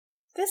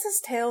This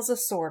is Tales of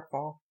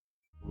Swordfall.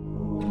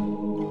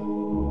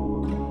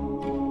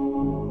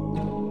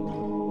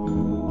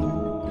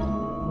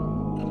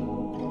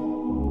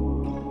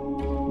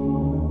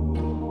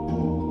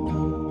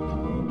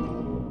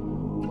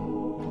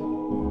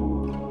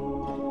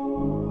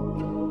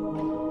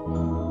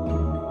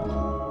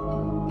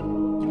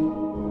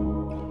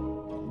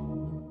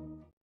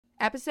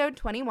 Episode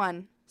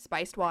 21,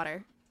 Spiced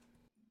Water.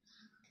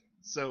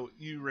 So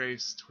you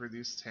race toward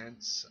these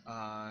tents.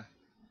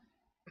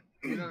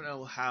 You don't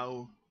know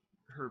how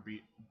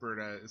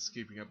Berta is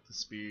keeping up the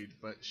speed,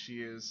 but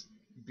she is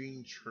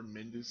being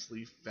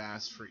tremendously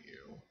fast for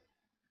you.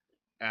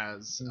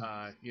 As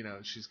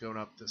she's going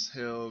up this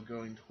hill,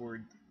 going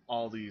toward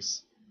all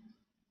these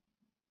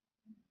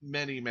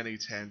many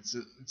tents.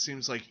 It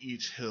seems like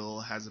each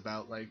hill has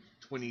about like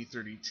 20,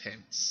 30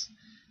 tents.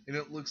 And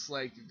it looks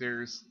like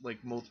there's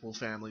like multiple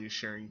families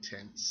sharing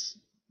tents.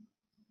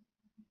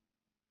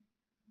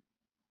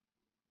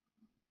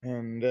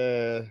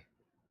 And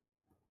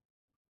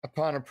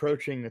upon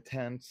approaching the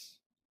tents,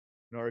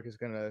 Norik is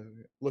going to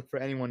look for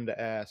anyone to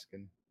ask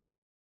and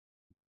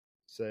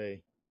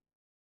say,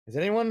 has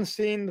anyone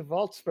seen the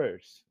Vault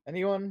Spurs?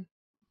 Anyone?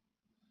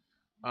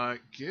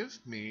 Give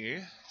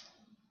me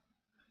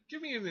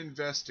an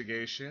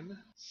investigation.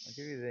 I'll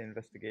give you the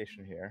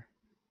investigation here.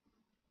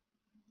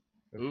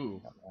 Ooh,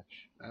 not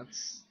much.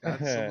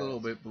 That's a little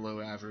bit below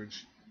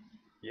average.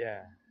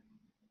 Yeah.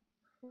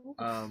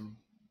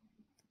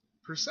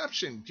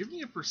 Perception. Give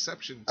me a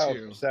perception too. Oh,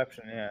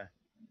 perception. Yeah.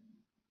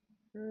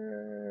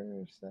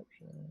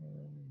 Perception.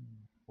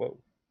 Whoa.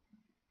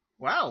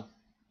 Wow.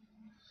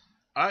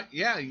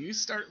 Yeah. You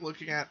start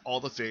looking at all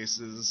the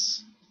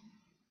faces,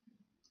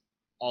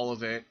 all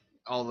of it,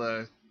 all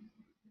the,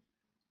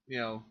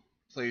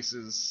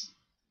 places.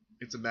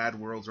 It's a mad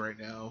world right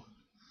now.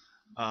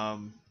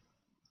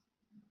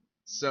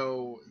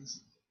 So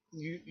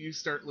you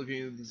start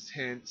looking at these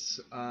tents.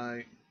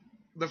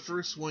 The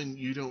first one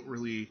you don't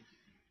really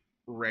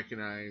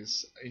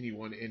recognize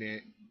anyone in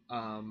it,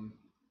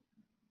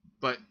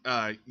 but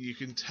you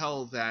can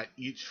tell that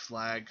each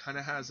flag kind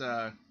of has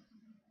a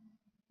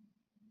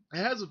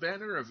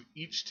banner of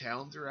each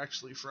town they're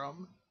actually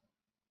from.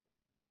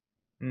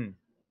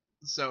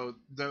 So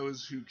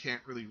those who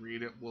can't really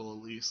read it will at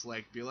least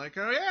be like,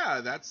 oh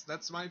yeah,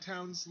 that's my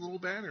town's little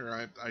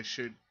banner. I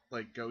should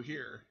go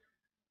here.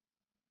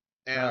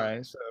 And all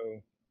right, so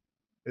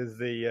is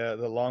the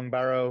Long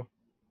Barrow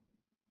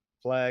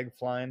flag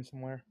flying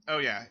somewhere? Oh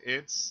yeah,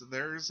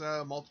 there's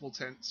multiple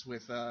tents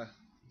with the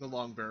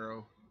Long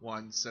Barrow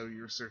one, so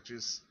your search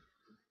is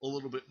a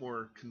little bit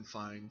more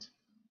confined.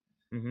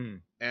 Mm-hmm.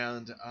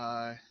 And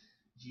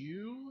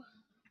you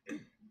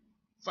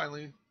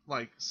finally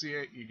see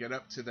it. You get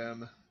up to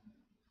them,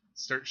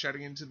 start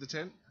shouting into the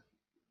tent.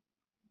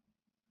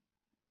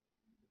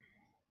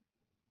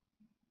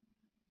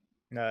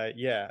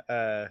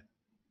 Yeah.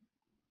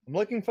 I'm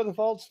looking for the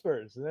Vault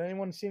Spurs. Has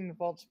anyone seen the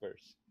Vault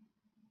Spurs?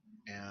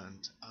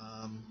 And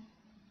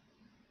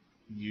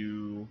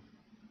you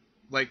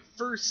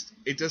first,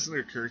 it doesn't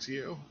occur to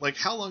you.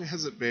 How long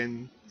has it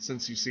been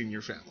since you've seen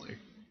your family?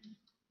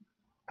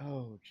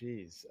 Oh,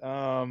 geez.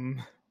 Hold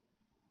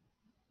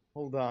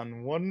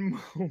on one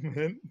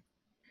moment.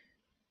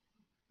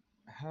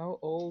 How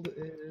old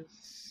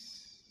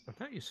is... I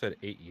thought you said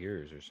 8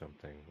 years or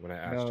something when I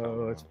asked how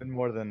long. No, it's been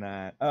more than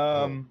that.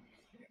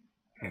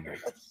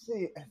 Let's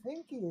see. I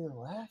think he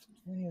left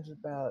when he was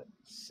about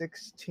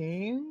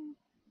 16.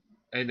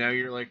 And now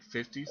you're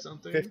 50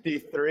 something?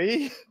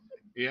 53?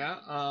 Yeah,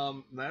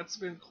 that's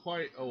been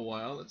quite a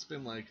while. That's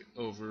been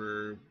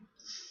over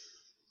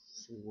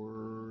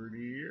 40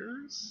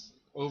 years?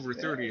 Over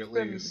 30 at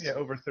least. Yeah,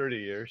 over 30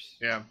 years.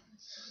 Yeah.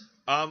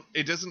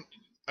 It doesn't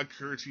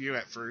occur to you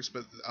at first,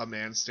 but a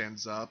man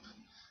stands up,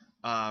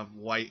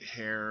 white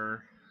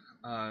hair,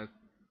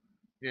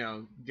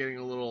 getting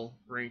a little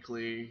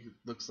wrinkly,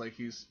 looks like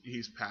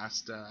he's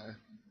past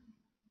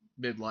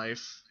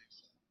midlife.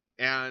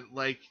 And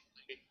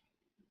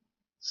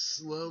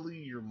slowly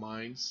your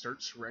mind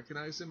starts to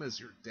recognize him as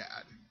your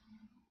dad.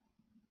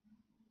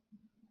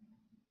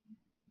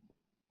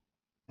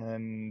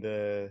 And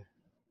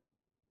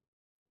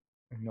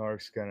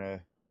Norik's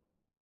gonna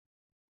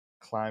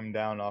climb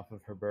down off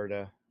of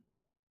Herberta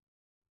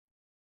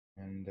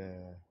and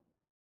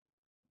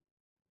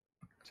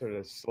sort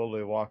of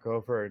slowly walk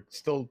over,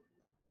 still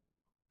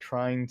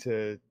trying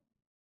to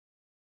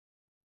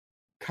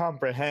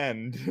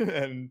comprehend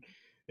and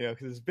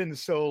because it's been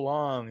so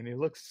long and he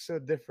looks so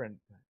different.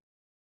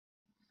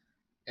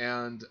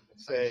 And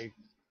say,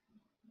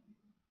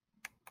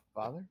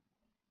 Father?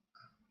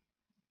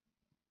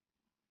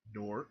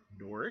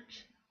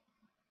 Norik?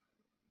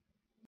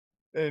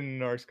 And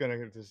Norik's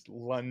gonna just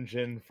lunge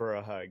in for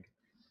a hug.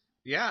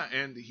 Yeah,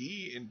 and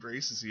he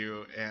embraces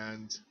you,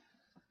 and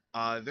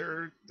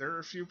there are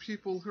a few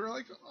people who are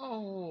like,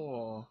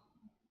 oh.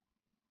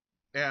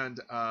 And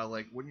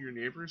one of your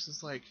neighbors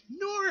is like,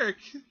 Norik,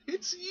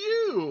 it's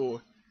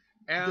you.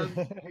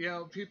 And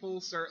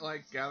people start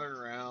gathering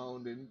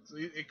around, and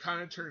it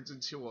kind of turns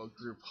into a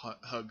group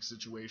hug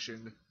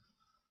situation.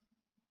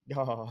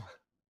 Oh.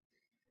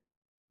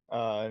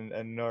 And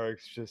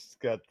Norik's just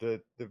got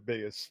the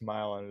biggest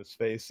smile on his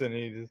face, and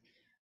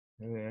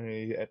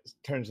he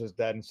turns to his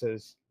dad and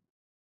says,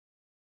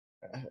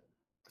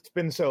 "It's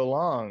been so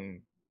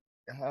long.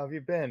 How have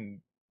you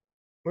been?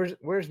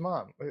 Where's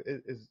mom?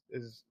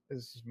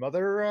 Is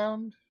mother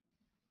around?"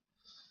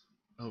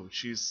 Oh,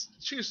 she's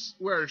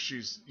where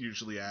she's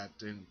usually at,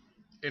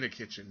 in a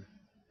kitchen.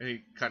 And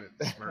he kind of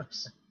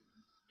smirks.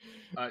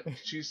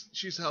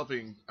 She's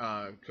helping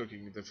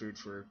cooking the food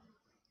for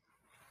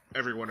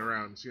everyone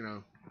around.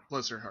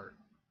 Bless her heart.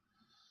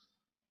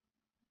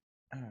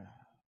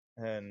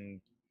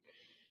 And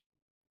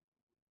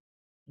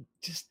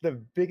just the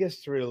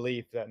biggest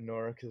relief that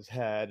Norik has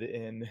had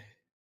in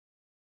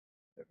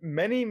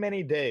many,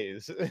 many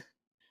days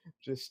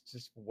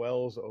just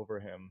wells over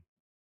him.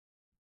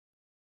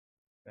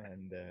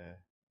 And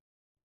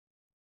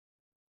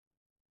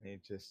he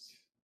just,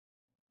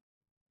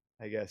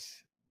 I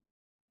guess,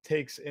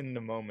 takes in the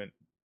moment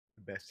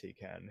the best he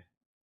can.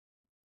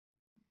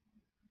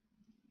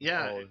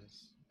 Yeah, All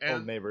his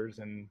old neighbors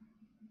and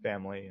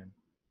family, and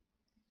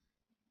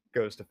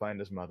goes to find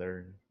his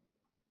mother.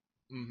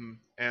 Mm-hmm.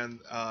 And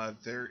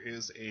there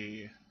is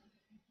a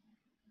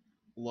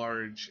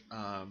large,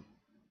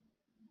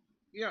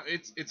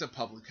 it's a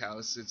public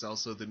house. It's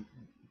also the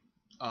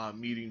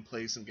meeting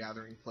place and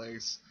gathering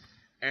place,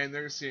 and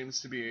there seems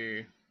to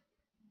be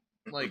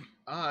like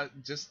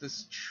just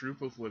this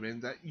troop of women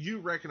that you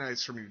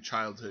recognize from your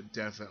childhood.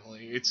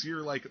 Definitely, it's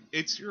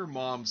your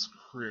mom's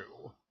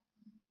crew.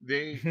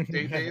 They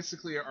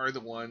basically are the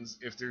ones,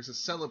 if there's a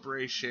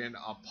celebration,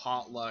 a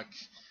potluck,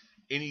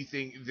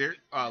 anything, they're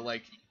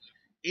like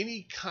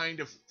any kind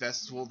of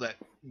festival that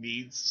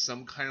needs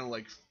some kind of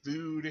like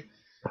food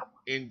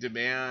in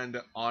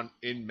demand on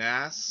in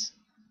mass,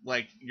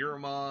 like your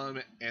mom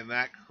and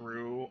that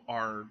crew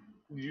are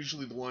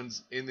usually the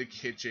ones in the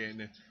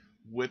kitchen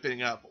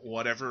whipping up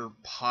whatever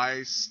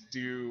pie,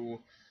 stew,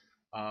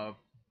 uh,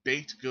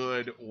 baked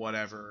good,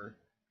 whatever.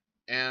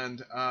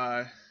 And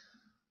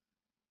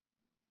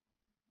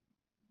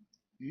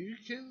you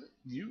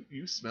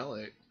smell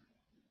it.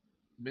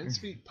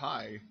 Mincemeat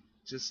pie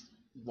just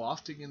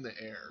wafting in the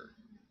air.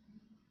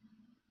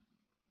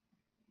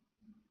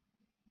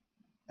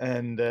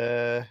 And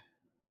this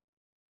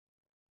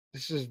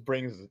just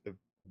brings the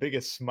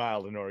biggest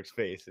smile to Norik's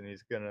face, and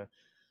he's gonna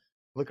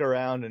look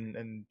around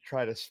and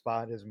try to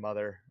spot his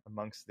mother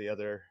amongst the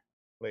other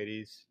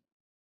ladies.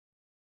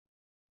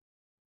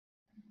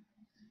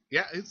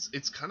 Yeah,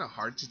 it's kind of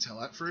hard to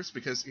tell at first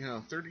because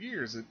 30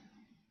 years.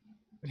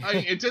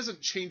 It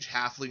doesn't change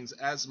halflings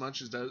as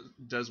much as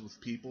does with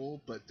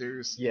people, but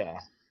there's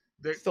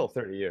still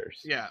 30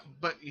 years. Yeah,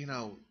 but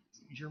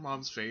your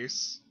mom's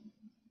face,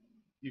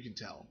 you can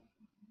tell.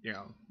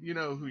 You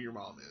know who your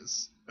mom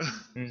is.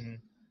 Mm-hmm.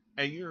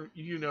 And your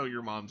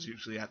mom's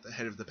usually at the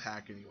head of the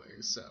pack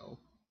anyway, so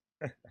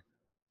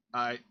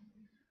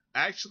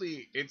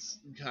actually, it's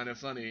kind of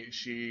funny.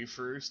 She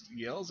first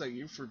yells at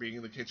you for being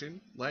in the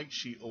kitchen, like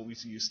she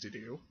always used to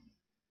do.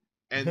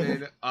 And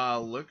then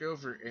look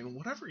over, and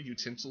whatever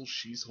utensil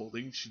she's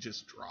holding, she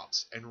just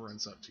drops and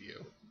runs up to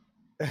you.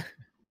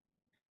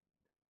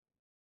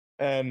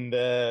 And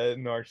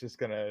Norik's just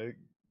gonna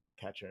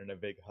catch her in a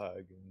big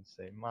hug and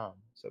say, "Mom,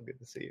 so good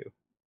to see you."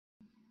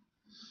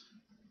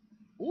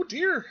 Oh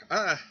dear.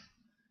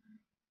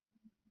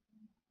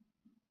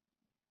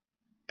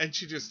 And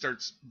she just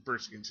starts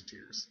bursting into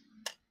tears.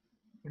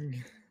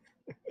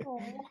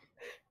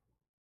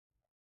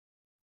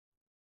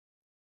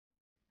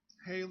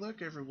 Hey,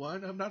 look,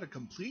 everyone! I'm not a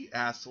complete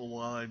asshole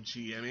while I'm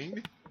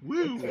GMing.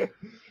 Woo!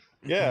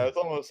 Yeah, I was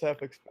almost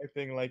half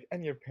expecting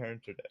and your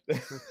parents are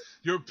dead.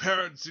 Your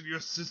parents and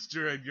your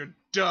sister and your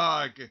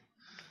dog.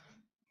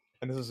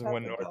 And this is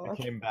when Norik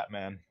became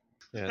Batman.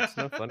 Yeah, it's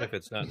no fun if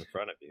it's not in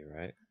front of you,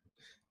 right?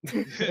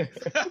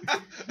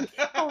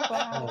 Oh,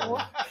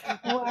 wow.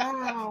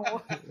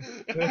 Wow.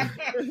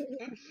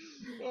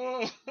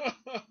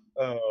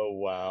 Oh,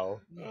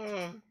 wow.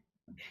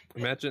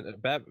 Imagine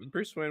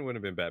Bruce Wayne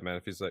wouldn't have been Batman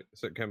if he's like,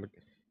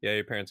 yeah,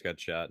 your parents got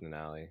shot in an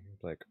alley.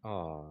 Like,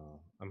 oh,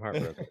 I'm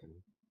heartbroken.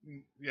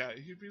 Yeah,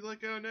 he'd be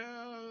like, oh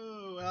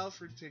no,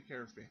 Alfred, take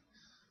care of me.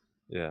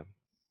 Yeah.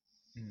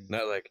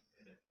 Not like,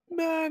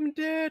 Mom,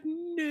 Dad,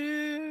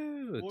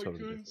 no. I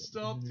couldn't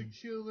stop the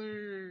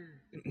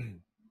killer.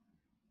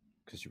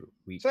 Because you were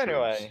weak. So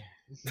anyway,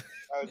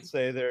 I would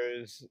say there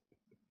is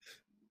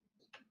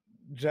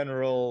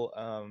general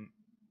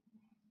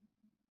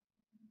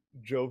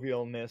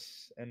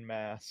jovialness en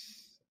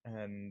masse,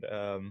 and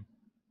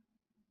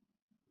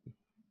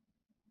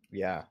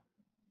yeah.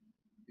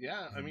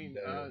 Yeah, I mean,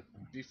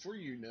 before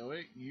you know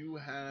it, you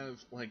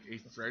have like a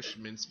fresh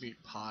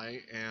mincemeat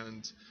pie,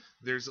 and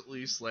there's at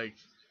least like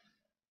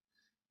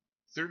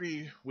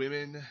 30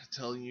 women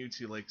telling you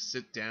to like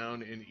sit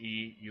down and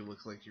eat. You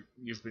look like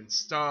you've been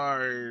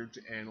starved,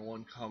 and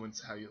one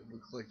comments how you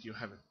look like you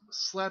haven't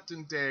slept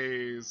in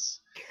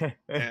days.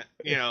 And,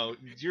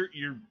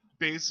 you're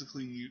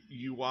basically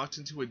you walked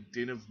into a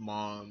den of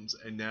moms,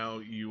 and now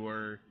you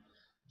are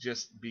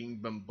just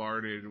being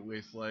bombarded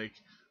with like,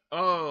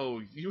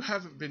 oh, you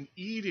haven't been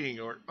eating,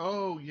 or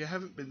oh, you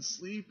haven't been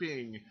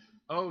sleeping.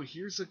 Oh,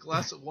 here's a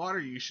glass of water.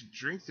 You should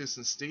drink this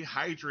and stay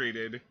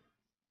hydrated.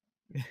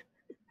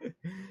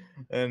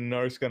 And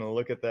Nark's gonna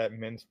look at that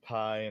mince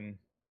pie and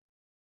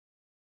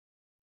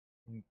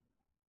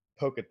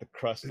poke at the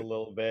crust a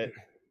little bit.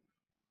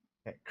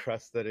 That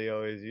crust that he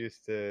always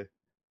used to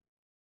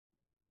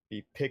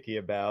be picky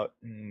about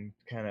and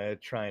kind of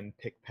try and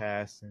pick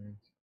past. And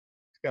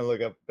he's gonna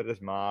look up at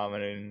his mom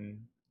and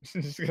then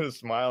just gonna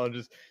smile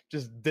and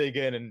just dig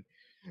in and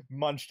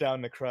munch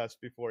down the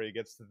crust before he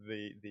gets to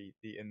the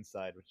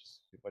inside, which is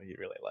what he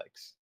really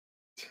likes.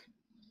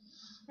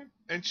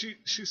 And she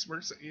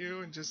smirks at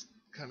you and just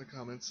kind of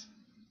comments,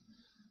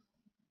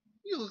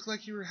 "You look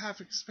like you were half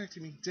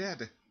expecting me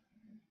dead."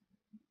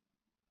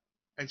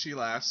 And she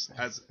laughs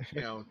as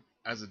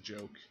as a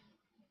joke,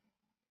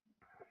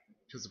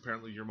 because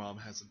apparently your mom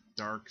has a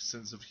dark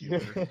sense of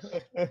humor.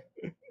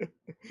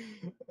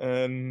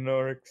 And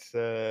Norik's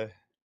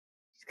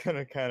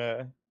gonna kind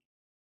of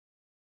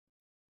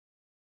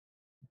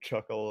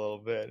chuckle a little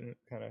bit and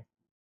kind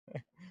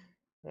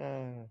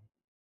of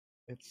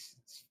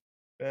it's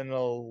been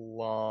a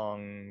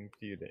long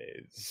few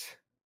days.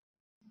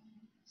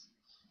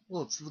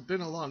 Well, it's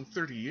been a long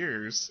 30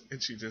 years,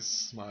 and she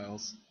just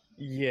smiles.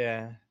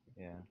 Yeah.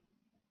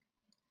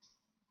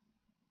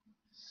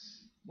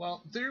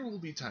 Well, there will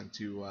be time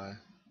to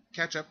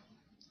catch up.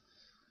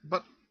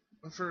 But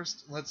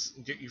first, let's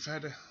get you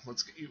fed.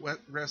 Let's get you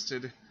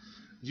rested.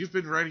 You've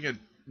been riding a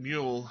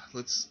mule.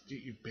 Let's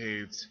get you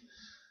bathed.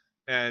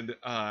 And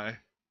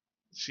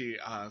she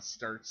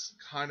starts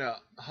kind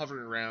of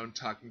hovering around,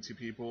 talking to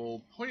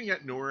people, pointing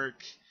at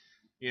Norik.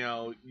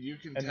 You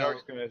can And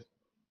tell.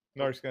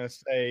 Norik's gonna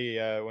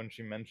say when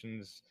she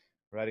mentions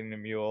riding the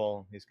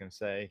mule, he's gonna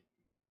say,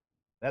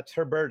 "That's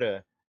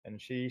Herberta, and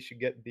she should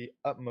get the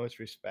utmost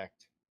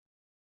respect."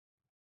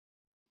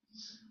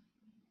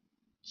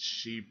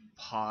 She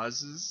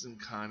pauses and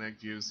kind of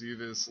gives you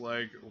this,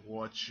 like,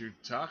 "What you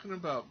talking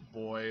about,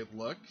 boy,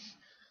 look?"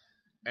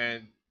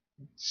 And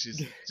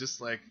she's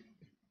just like,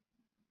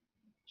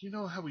 "You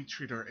know how we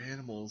treat our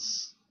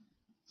animals.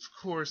 Of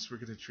course we're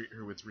going to treat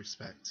her with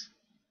respect.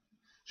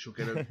 She'll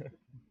get a...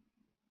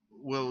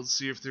 We'll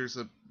see if there's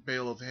a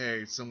bale of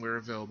hay somewhere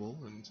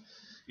available." And,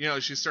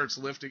 she starts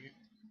listing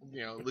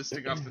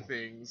off the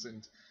things,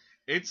 and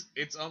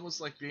it's almost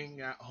like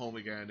being at home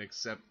again,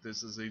 except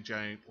this is a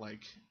giant,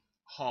 like,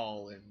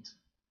 hall, and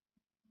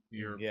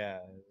your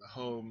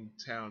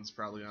hometown's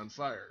probably on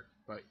fire,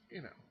 but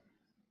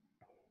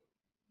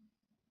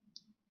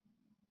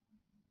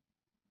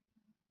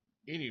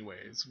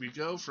Anyways, we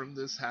go from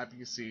this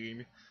happy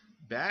scene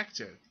back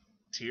to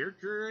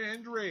Tyrker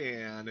and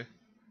Rayanne.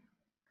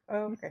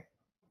 Okay.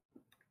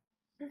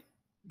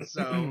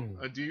 So,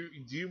 do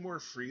you more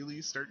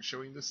freely start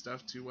showing this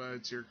stuff to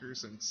Tyrker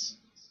since...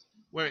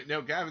 Wait,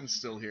 no, Gavin's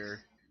still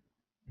here.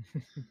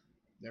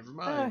 Never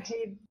mind.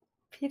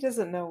 He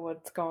doesn't know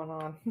what's going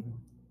on.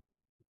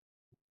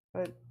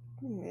 But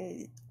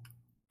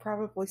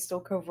probably still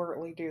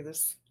covertly do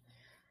this.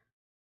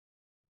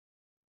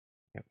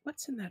 Yeah,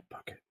 what's in that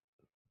bucket?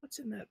 What's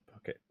in that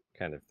bucket?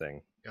 Kind of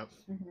thing. Yep.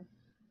 Mm-hmm.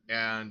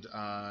 And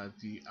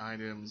the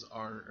items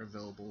are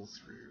available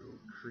through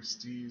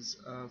Christie's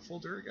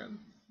folder again.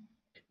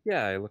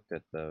 Yeah, I looked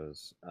at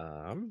those.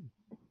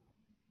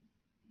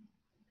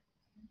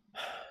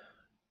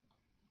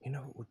 You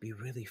know what would be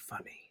really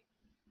funny?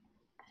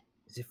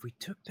 Is if we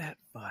took that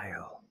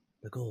vial,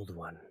 the gold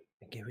one,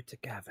 and gave it to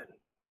Gavin.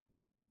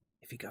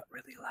 If he got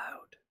really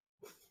loud.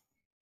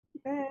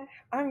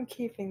 I'm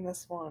keeping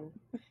this one.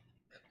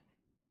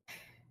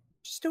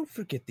 Just don't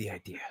forget the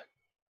idea.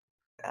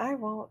 I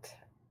won't.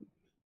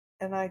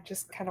 And I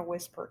just kind of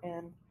whisper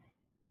in.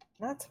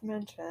 Not to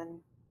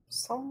mention,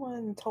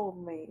 someone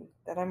told me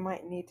that I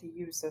might need to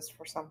use this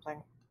for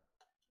something.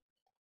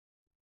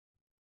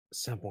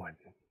 Someone.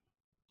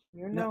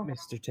 You know. Not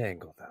Mr.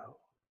 Tangle, though.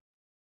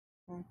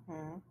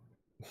 Mm-hmm.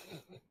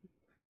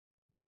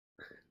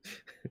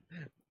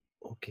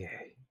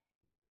 Okay.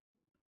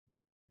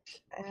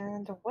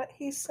 And what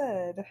he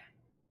said,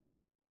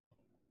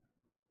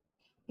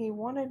 he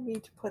wanted me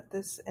to put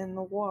this in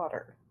the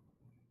water.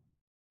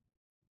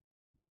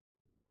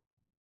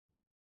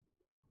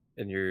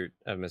 And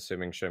I'm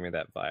assuming, show me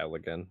that vial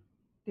again.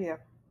 Yeah.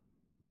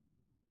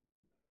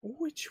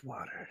 Which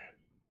water?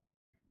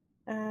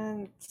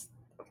 And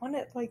wasn't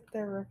it like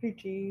the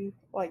refugee,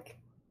 like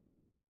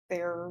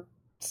their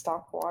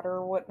stock water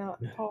or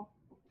whatnot, Paul?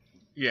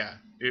 Yeah,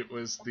 it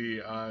was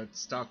the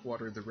stock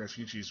water the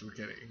refugees were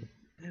getting.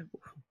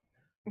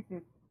 Mm-hmm.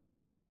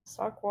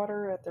 Stock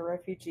water at the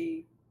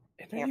refugee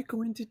And camp. are you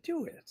going to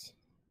do it?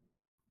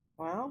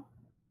 Well,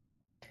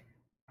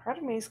 part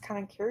of me is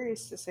kind of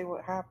curious to see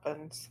what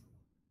happens.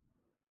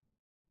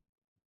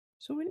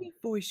 So any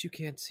voice you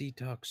can't see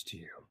talks to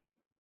you.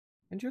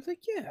 And you're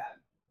like, yeah,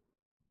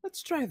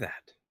 let's try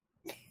that.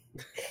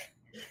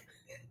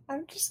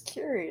 I'm just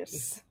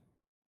curious.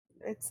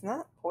 It's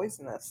not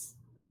poisonous.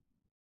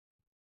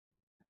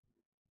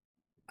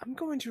 I'm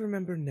going to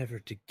remember never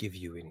to give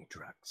you any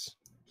drugs.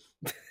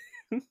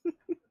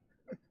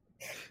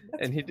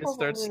 That's And he just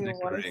starts probably a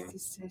wise snickering.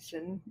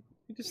 decision.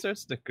 He just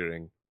starts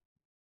snickering.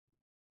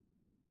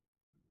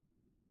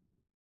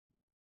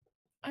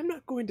 I'm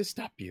not going to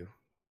stop you.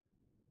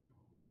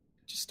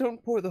 Just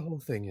don't pour the whole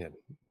thing in.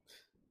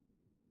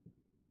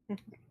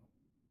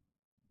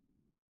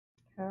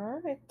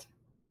 All right.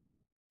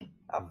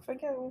 Up we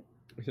go.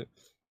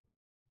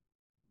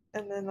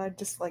 And then I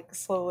just like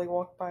slowly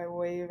walk by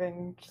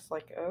waving, just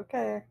like,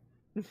 okay.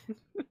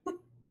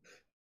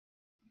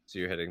 So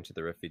you're heading to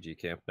the refugee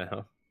camp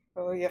now?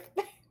 Oh, yeah.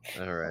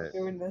 All right. I'm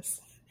doing this.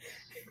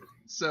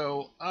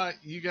 So,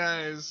 you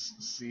guys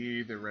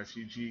see the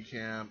refugee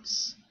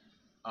camps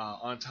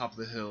on top of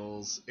the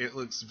hills. It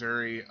looks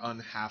very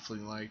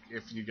un-halfling-like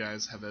if you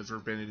guys have ever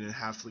been in a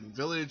halfling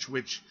village,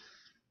 which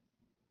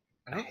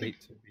I I don't think...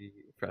 hate to be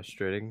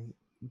frustrating,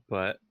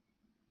 but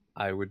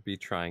I would be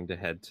trying to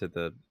head to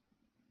the,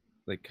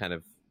 like, kind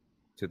of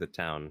to the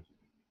town,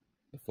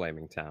 the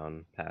flaming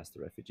town, past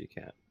the refugee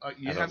camp.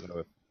 You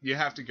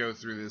have to go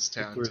through this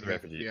town through to the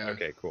get... refugee. Yeah.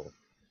 Okay, cool,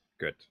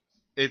 good.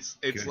 It's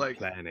Good like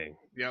planning.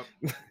 Yep.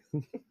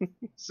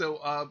 So,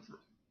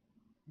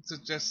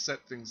 to just set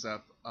things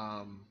up,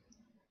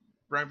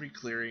 Bradbury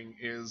Clearing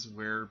is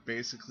where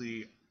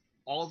basically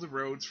all the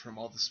roads from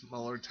all the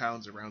smaller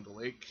towns around the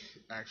lake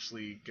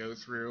actually go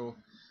through.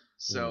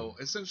 So,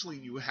 essentially,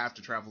 you have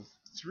to travel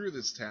through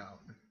this town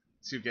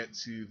to get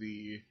to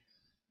the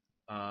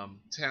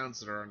towns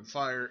that are on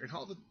fire, and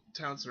all the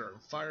towns that are on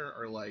fire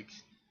are like,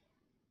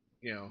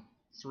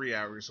 3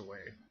 hours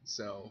away.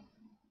 So,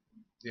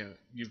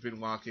 you've been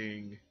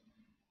walking.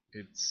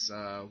 It's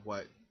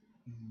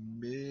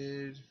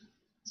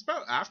it's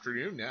about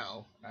afternoon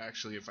now,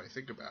 actually, if I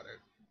think about it.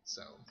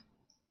 So,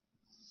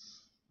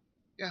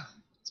 yeah,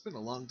 it's been a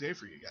long day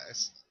for you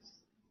guys.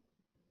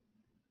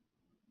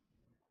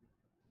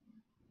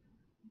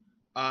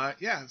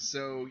 Yeah,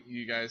 so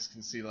you guys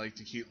can see like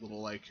the cute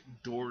little like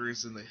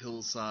doors in the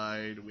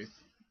hillside with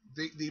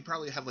they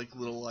probably have like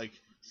little like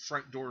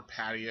front door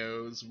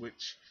patios,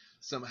 which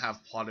some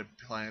have potted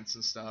plants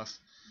and stuff.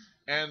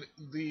 And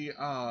the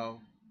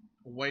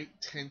white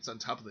tents on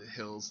top of the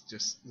hills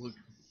just look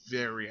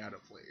very out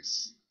of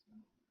place.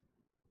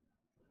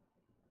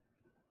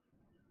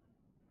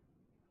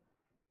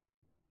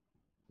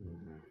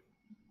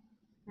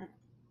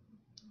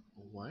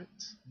 What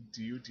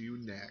do you do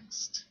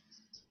next?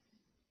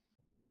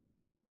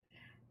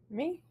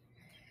 Me?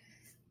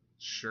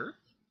 Sure.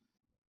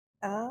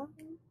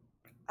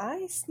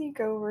 I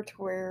sneak over to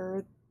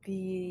where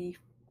the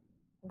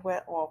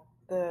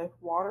the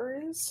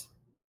water is,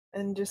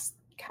 and just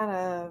kind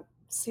of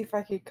see if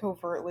I could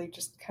covertly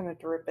just kind of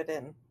drip it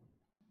in.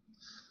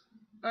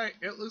 Alright,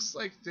 it looks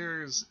like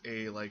there's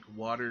a like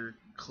water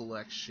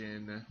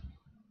collection,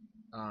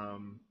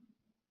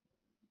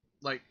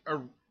 like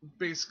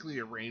basically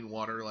a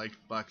rainwater like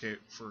bucket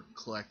for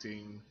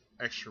collecting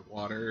extra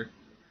water.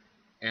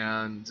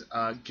 And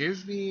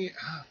give me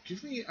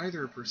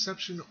either a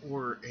perception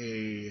or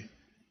a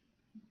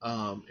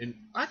and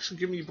actually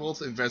give me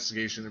both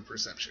investigation and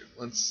perception.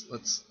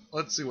 Let's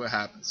see what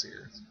happens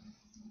here.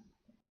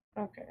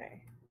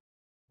 Okay.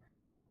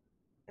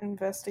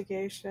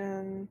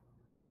 Investigation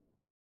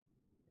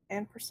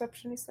and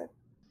perception, you said?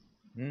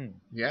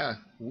 Yeah.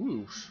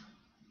 Woof.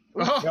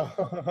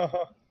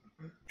 Oh.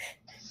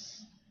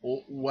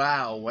 Oh,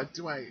 wow. What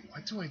do I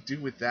do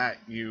with that?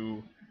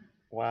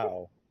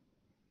 Wow.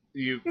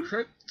 You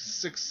crit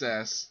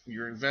success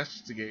your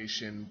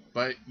investigation,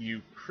 but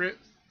you crit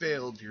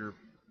failed your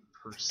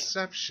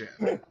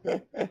perception.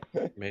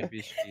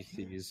 Maybe she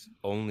sees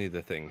only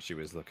the thing she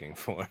was looking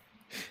for.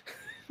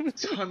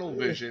 Tunnel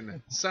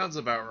vision sounds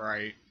about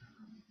right.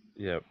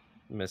 Yep,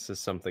 misses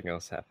something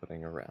else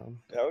happening around.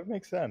 That would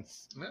make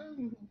sense.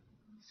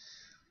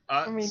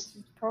 I mean,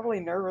 she's probably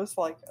nervous,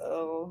 like,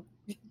 oh.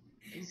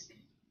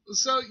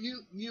 So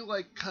you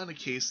like kind of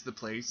case the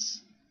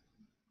place,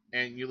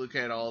 and you look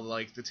at all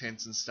like the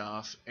tents and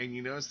stuff, and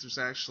you notice there's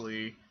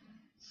actually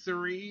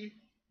 3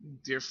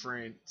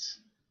 different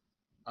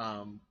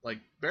like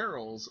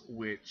barrels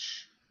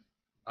which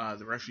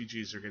the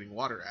refugees are getting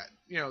water at.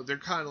 They're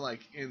kind of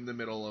like in the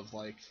middle of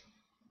like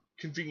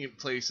convenient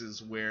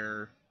places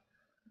where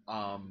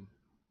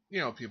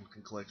people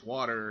can collect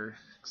water,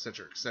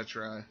 etc.,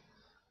 etc.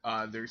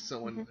 There's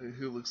someone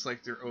who looks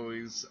like they're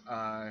always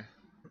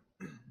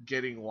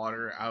getting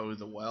water out of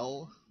the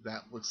well.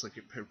 That looks like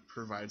it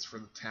provides for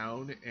the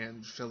town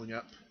and filling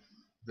up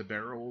the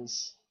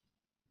barrels.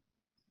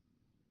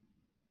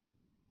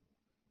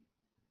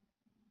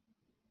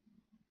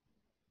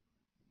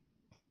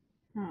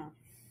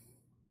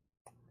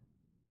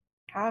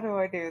 How do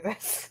I do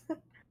this?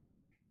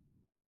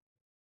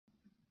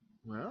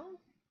 Well,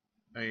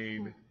 I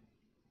mean,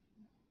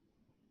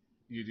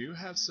 you do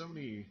have so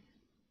many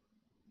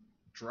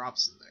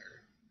drops in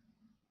there.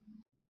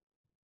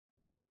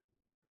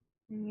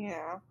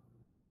 Yeah.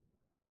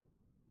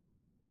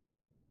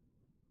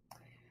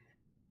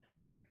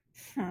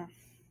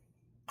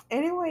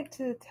 Any way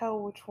to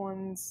tell which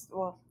one's...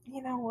 Well,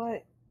 you know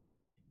what?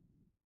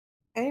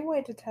 Any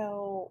way to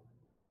tell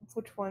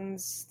which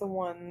one's the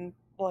one,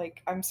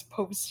 like, I'm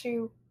supposed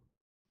to?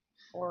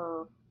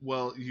 Or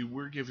Well, you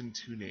were given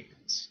 2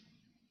 names.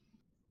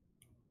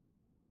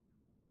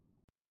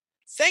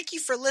 Thank you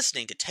for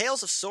listening to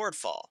Tales of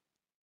Swordfall.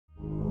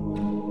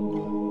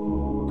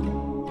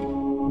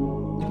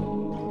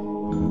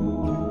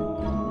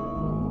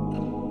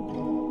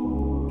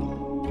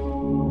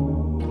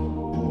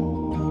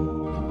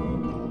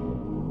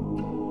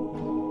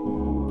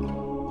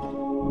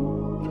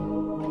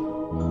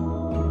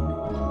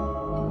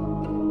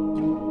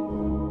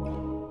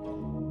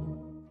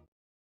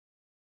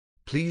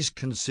 Please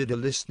consider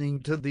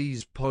listening to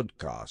these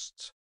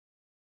podcasts.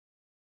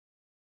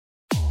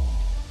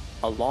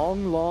 A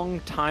long, long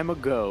time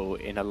ago,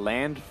 in a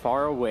land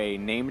far away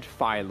named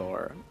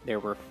Phylor, there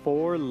were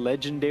 4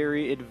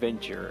 legendary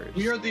adventurers.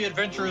 We are the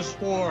Adventurers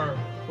 4,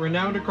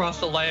 renowned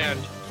across the land.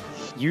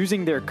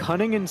 Using their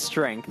cunning and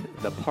strength,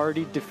 the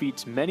party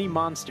defeats many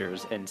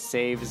monsters and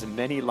saves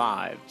many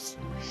lives.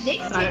 Nick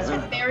takes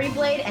her fairy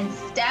blade and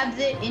stabs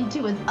it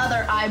into his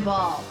other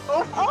eyeball.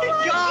 Oh my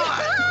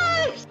god!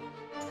 Gosh!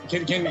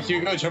 Can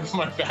you go jump on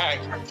my back?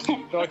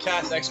 Do I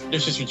cast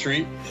Expeditious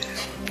Retreat?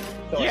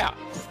 Yeah.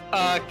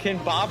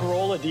 Can Bob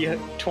roll a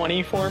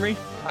d20 for me?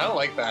 I don't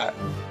like that.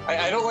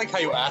 I don't like how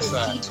you asked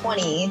that.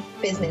 D20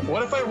 business.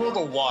 What if I rolled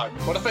a 1?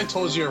 What if I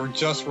told you I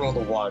just rolled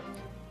a 1?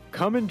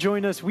 Come and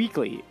join us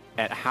weekly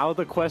at How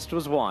the Quest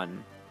Was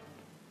Won.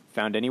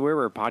 Found anywhere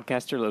where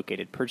podcasts are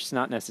located. Purchase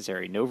not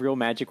necessary. No real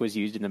magic was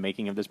used in the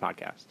making of this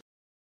podcast.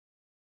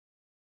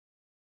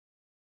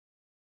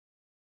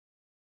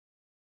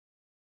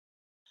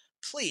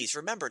 Please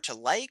remember to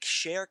like,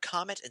 share,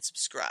 comment, and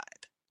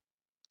subscribe.